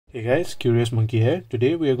Hey guys, Curious Monkey here.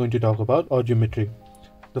 Today we are going to talk about audiometry.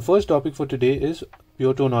 The first topic for today is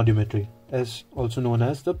pure tone audiometry, as also known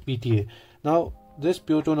as the PTA. Now, this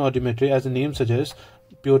pure tone audiometry, as the name suggests,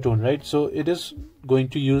 pure tone, right? So it is going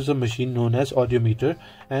to use a machine known as audiometer,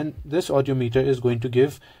 and this audiometer is going to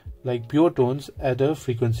give like pure tones at a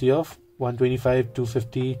frequency of 125,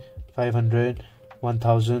 250, 500,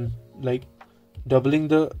 1000, like doubling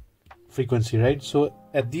the frequency, right? So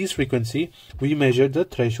at these frequency we measure the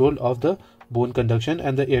threshold of the bone conduction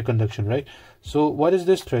and the air conduction, right? So what is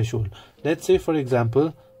this threshold? Let's say, for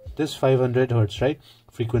example, this 500 hertz, right,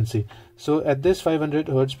 frequency. So at this 500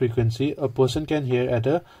 hertz frequency, a person can hear at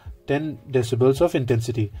a 10 decibels of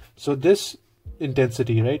intensity. So this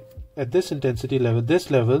intensity, right, at this intensity level,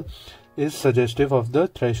 this level is suggestive of the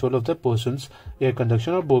threshold of the person's air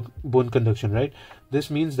conduction or bone conduction, right? This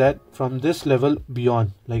means that from this level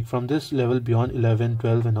beyond, like from this level beyond 11,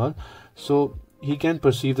 12 and all, so he can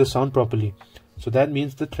perceive the sound properly. So that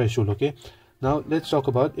means the threshold. Okay, now let's talk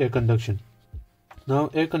about air conduction. Now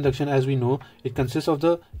air conduction, as we know, it consists of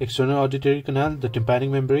the external auditory canal, the tympanic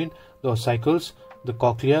membrane, the ossicles, the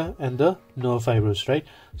cochlea and the nerve fibers, right?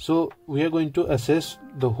 So we are going to assess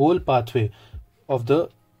the whole pathway of the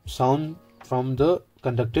sound from the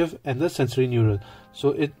conductive and the sensory neural.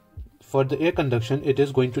 So for the air conduction, it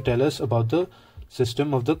is going to tell us about the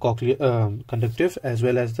system of the conductive as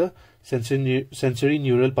well as the sensory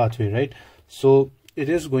neural pathway, right? So it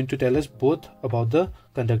is going to tell us both about the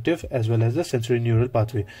conductive as well as the sensory neural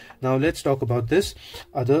pathway. Now let's talk about this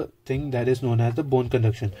other thing that is known as the bone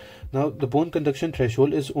conduction. Now the bone conduction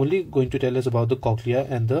threshold is only going to tell us about the cochlea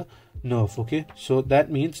and the nerve. Okay, so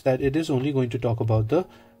that means that it is only going to talk about the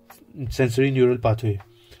sensory neural pathway.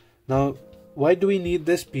 Now why do we need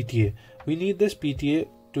this PTA? We need this PTA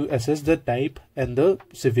to assess the type and the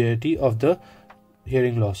severity of the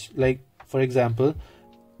hearing loss. Like for example,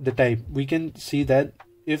 the type, we can see that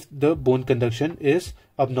if the bone conduction is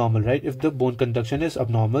abnormal, right? If the bone conduction is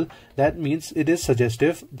abnormal, that means it is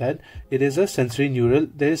suggestive that it is a sensory neural,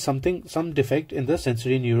 there is some defect in the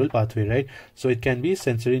sensory neural pathway, right? So it can be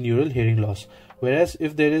sensory neural hearing loss. Whereas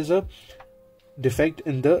if there is a defect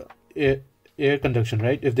in the air conduction,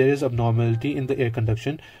 right, if there is abnormality in the air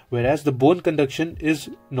conduction, whereas the bone conduction is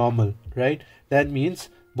normal, right, that means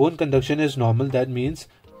bone conduction is normal, that means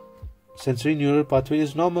sensory neural pathway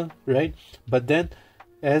is normal, right? But then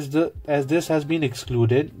as this has been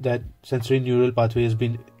excluded, that sensory neural pathway has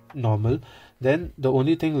been normal, then the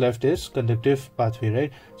only thing left is conductive pathway,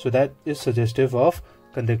 right? So that is suggestive of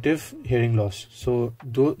conductive hearing loss. So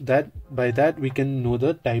by that we can know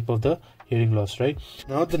the type of the hearing loss, right?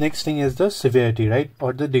 Now the next thing is the severity, right,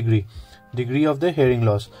 or the degree of the hearing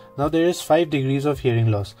loss. Now there is 5 degrees of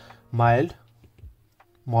hearing loss: mild,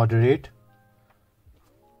 moderate,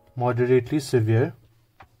 moderately severe,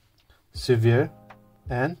 severe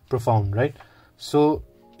and profound, right? So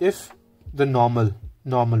if the normal,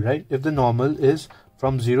 right, if the normal is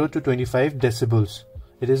from 0 to 25 decibels,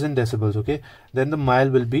 it is in decibels, okay, then the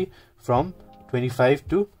mild will be from 25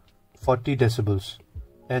 to 40 decibels,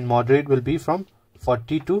 and moderate will be from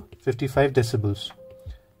 40 to 55 decibels,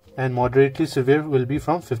 and moderately severe will be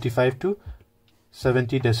from 55 to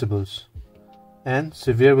 70 decibels, and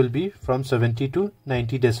severe will be from 70 to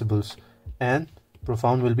 90 decibels, and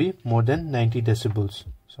profound will be more than 90 decibels.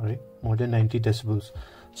 More than 90 decibels.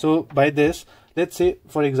 So by this, let's say,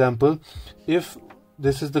 for example, if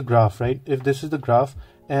this is the graph, right, if this is the graph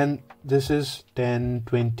and this is 10,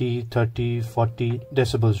 20, 30, 40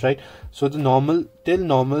 decibels, right? So the normal, till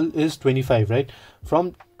normal is 25, right?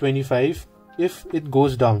 From 25, if it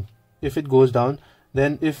goes down,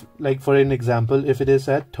 then if, like for an example, if it is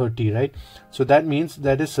at 30, right, so that means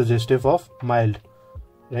that is suggestive of mild,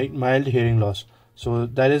 right, mild hearing loss. So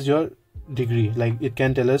that is your degree, like it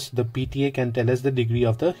can tell us, the PTA can tell us the degree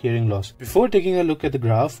of the hearing loss. Before taking a look at the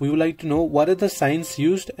graph, we would like to know what are the signs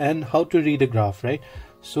used and how to read a graph, right?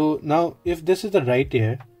 So now if this is the right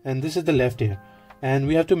ear and this is the left ear, and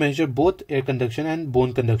we have to measure both air conduction and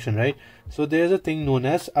bone conduction, right? So there is a thing known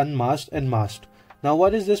as unmasked and masked. Now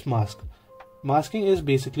what is this mask? Masking is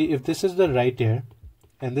basically, if this is the right ear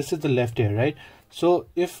and this is the left ear, right? So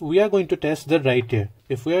if we are going to test the right ear,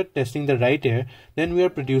 if we are testing the right ear, then we are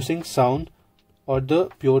producing sound or the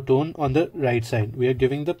pure tone on the right side. We are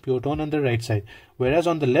giving the pure tone on the right side. Whereas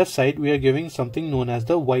on the left side, we are giving something known as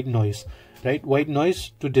the white noise, right? White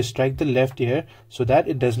noise to distract the left ear so that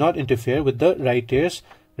it does not interfere with the right ear's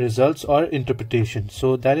results or interpretation.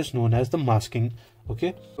 So that is known as the masking.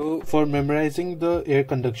 Okay. So for memorizing the air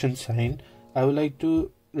conduction sign, I would like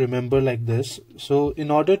to remember like this. So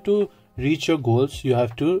in order to reach your goals, you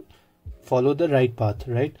have to follow the right path,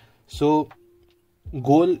 right? So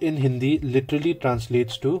goal in Hindi literally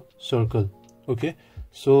translates to circle. Okay,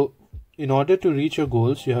 so in order to reach your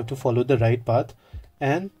goals, you have to follow the right path,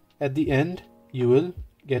 and at the end you will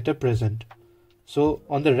get a present. So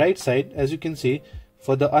on the right side, as you can see,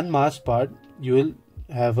 for the unmasked part you will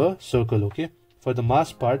have a circle. Okay, for the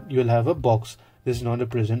masked part you will have a box. This is not a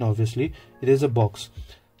present, obviously, it is a box.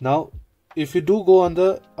 Now if you do go on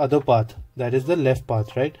the other path, that is the left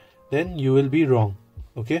path, right, then you will be wrong.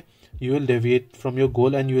 Okay, you will deviate from your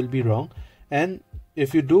goal and you will be wrong. And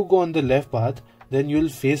if you do go on the left path, then you will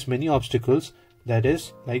face many obstacles, that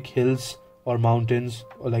is like hills or mountains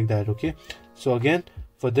or like that. Okay, so again,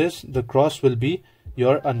 for this, the cross will be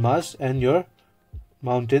your unmasked and your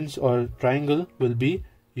mountains or triangle will be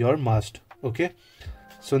your masked. Okay,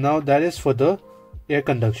 so now that is for the air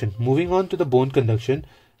conduction. Moving on to the bone conduction.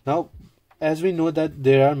 Now as we know that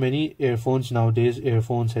there are many earphones nowadays,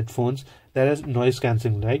 earphones, headphones, that is noise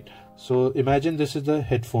cancelling, right? So imagine this is the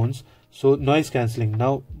headphones, so noise cancelling.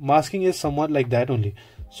 Now masking is somewhat like that only,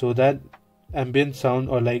 so that ambient sound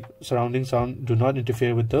or like surrounding sound do not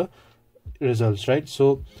interfere with the results, right?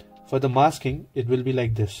 So for the masking it will be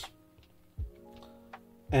like this,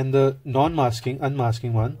 and the non-masking,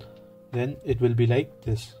 unmasking one, then it will be like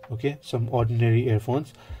this. Okay, some ordinary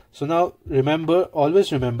earphones. So now remember,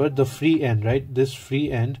 always remember the free end, right? This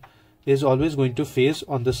free end is always going to face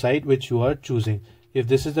on the side which you are choosing. If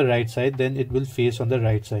this is the right side, then it will face on the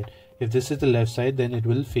right side. If this is the left side, then it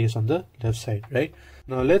will face on the left side, right?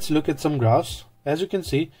 Now let's look at some graphs. As you can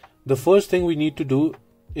see, the first thing we need to do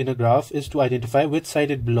in a graph is to identify which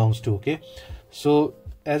side it belongs to. Okay, so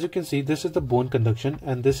as you can see, this is the bone conduction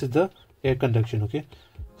and this is the air conduction. Okay,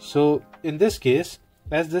 so in this case,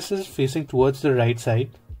 as this is facing towards the right side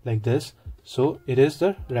like this, so it is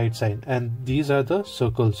the right side, and these are the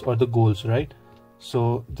circles or the goals, right?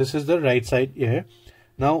 So this is the right side here.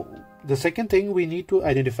 Now the second thing we need to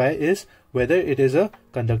identify is whether it is a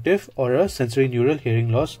conductive or a sensory neural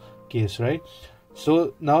hearing loss case, right?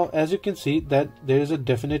 So now as you can see that there is a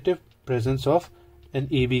definitive presence of an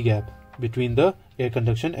AB gap between the air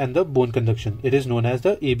conduction and the bone conduction. It is known as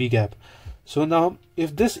the AB gap. So now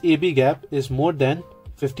if this AB gap is more than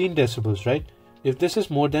 15 decibels, right? If this is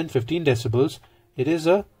more than 15 decibels, it is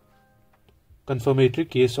a confirmatory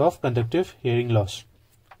case of conductive hearing loss.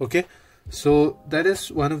 Okay, so that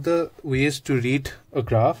is one of the ways to read a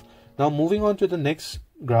graph. Now moving on to the next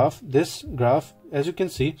graph. This graph, as you can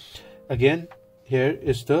see, again here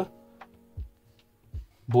is the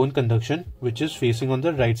bone conduction which is facing on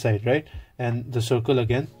the right side, right? And the circle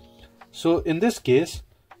again. So in this case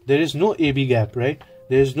there is no AB gap, right?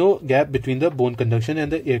 There is no gap between the bone conduction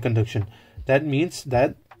and the air conduction. That means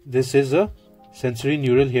that this is a sensory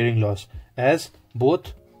neural hearing loss, as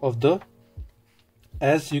both of the,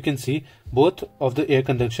 as you can see, both of the air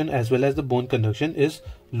conduction as well as the bone conduction is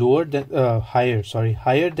lower than higher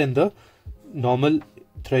than the normal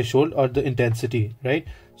threshold or the intensity, right?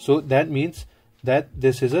 So that means that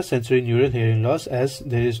this is a sensory neural hearing loss, as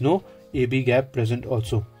there is no AB gap present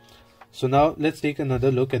also. So now let's take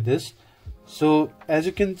another look at this. So as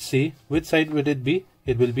you can see, which side would it be?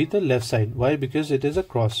 It will be the left side. Why? Because it is a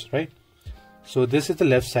cross, right? So this is the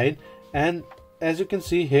left side, and as you can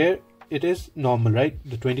see here, it is normal, right?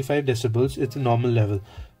 The 25 decibels is the normal level.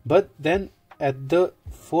 But then at the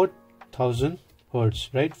 4000 hertz,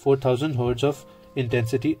 right? 4000 hertz of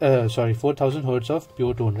intensity, 4000 hertz of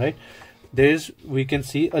pure tone, right? There is, we can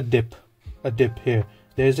see a dip here.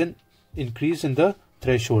 There is an increase in the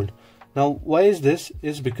threshold. Now why is this?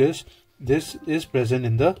 Is because this is present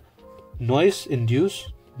in the noise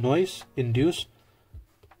induced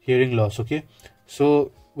hearing loss. Okay,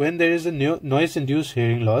 so when there is a noise induced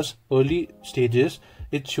hearing loss, early stages,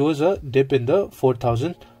 it shows a dip in the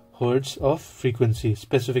 4000 hertz of frequency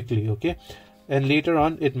specifically. Okay, and later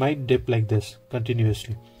on it might dip like this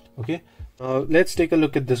continuously. Okay, let's take a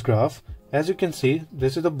look at this graph. As you can see,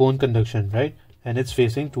 this is the bone conduction, right? And it's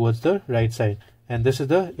facing towards the right side, and this is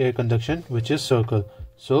the air conduction, which is circle.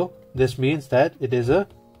 So this means that it is a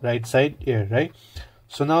right side air, right?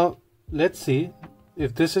 So now let's see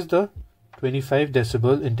if this is the 25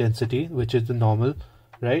 decibel intensity, which is the normal,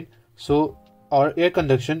 right? So our air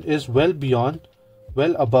conduction is well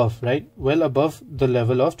above the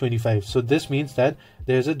level of 25. So this means that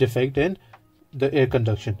there is a defect in the air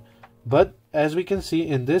conduction. But as we can see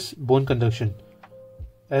in this bone conduction,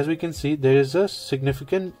 as we can see, there is a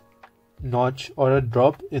significant notch or a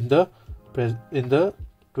drop in the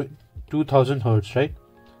 2000 hertz, right?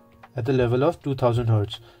 At the level of 2000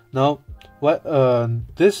 hertz. Now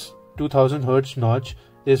this 2000 hertz notch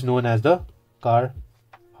is known as the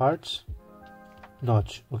Carhart's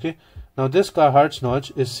notch. Okay, now this Carhart's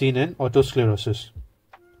notch is seen in autosclerosis.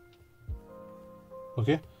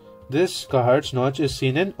 Okay, this Cahardt's notch is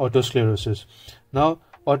seen in autosclerosis. Now,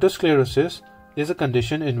 autosclerosis is a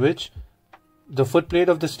condition in which the footplate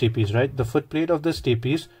of the stapes, right? The footplate of the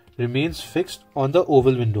stapes remains fixed on the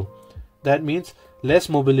oval window. That means less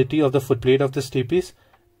mobility of the footplate of the stapes.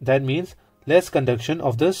 That means less conduction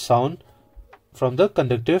of the sound from the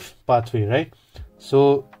conductive pathway, right?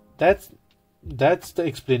 So that's the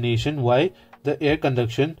explanation why the air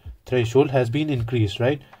conduction threshold has been increased,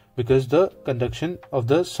 right? Because the conduction of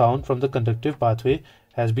the sound from the conductive pathway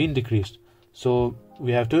has been decreased. So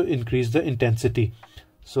we have to increase the intensity.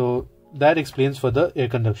 So that explains for the air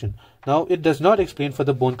conduction. Now it does not explain for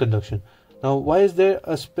the bone conduction. Now why is there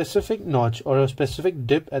a specific notch or a specific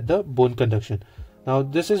dip at the bone conduction? Now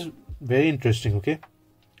this is very interesting. Okay,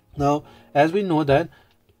 now as we know that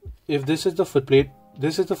if this is the footplate,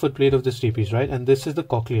 this is the footplate of the stapes, right? And this is the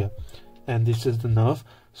cochlea and this is the nerve.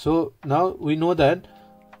 So now we know that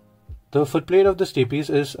the footplate of the stapes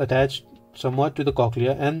is attached somewhat to the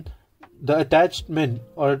cochlea, and the attachment,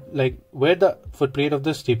 or like where the footplate of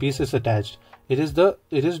the stapes is attached, it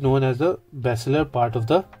is known as the basilar part of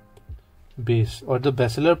the base, or the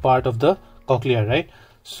basilar part of the cochlea, right?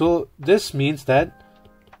 So this means that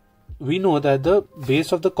we know that the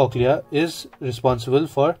base of the cochlea is responsible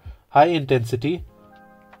for high intensity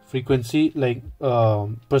frequency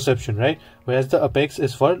perception, right? Whereas the apex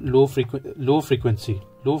is for low frequency,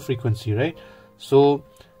 right? So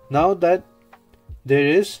now that there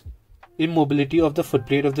is immobility of the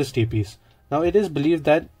footplate of the stapes, now it is believed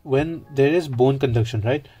that when there is bone conduction,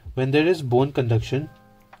 right? When there is bone conduction,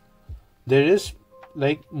 there is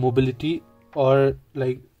like mobility or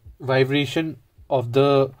like vibration of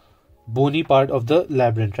the bony part of the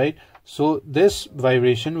labyrinth, right? So this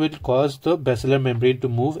vibration will cause the basilar membrane to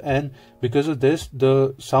move, and because of this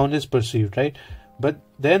the sound is perceived, right? But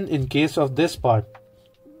then in case of this part,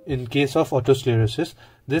 in case of autosclerosis,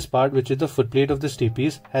 this part, which is the footplate of the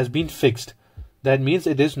stapes, has been fixed. That means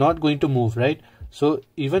it is not going to move, right? So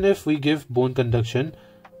even if we give bone conduction,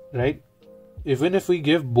 right? Even if we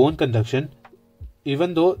give bone conduction,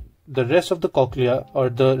 even though the rest of the cochlea or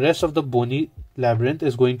the rest of the bony labyrinth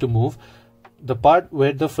is going to move, the part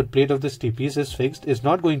where the footplate of the stapes is fixed is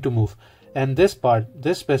not going to move. And this part,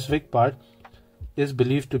 this specific part, is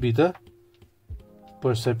believed to be the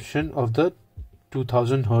perception of the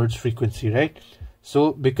 2000 Hz frequency, right?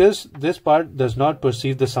 So because this part does not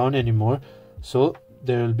perceive the sound anymore, so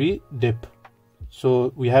there will be dip.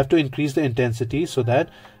 So we have to increase the intensity so that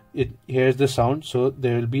it hears the sound. So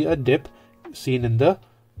there will be a dip seen in the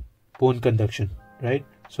bone conduction, right?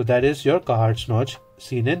 So that is your Cahardt's notch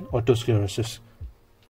seen in autosclerosis.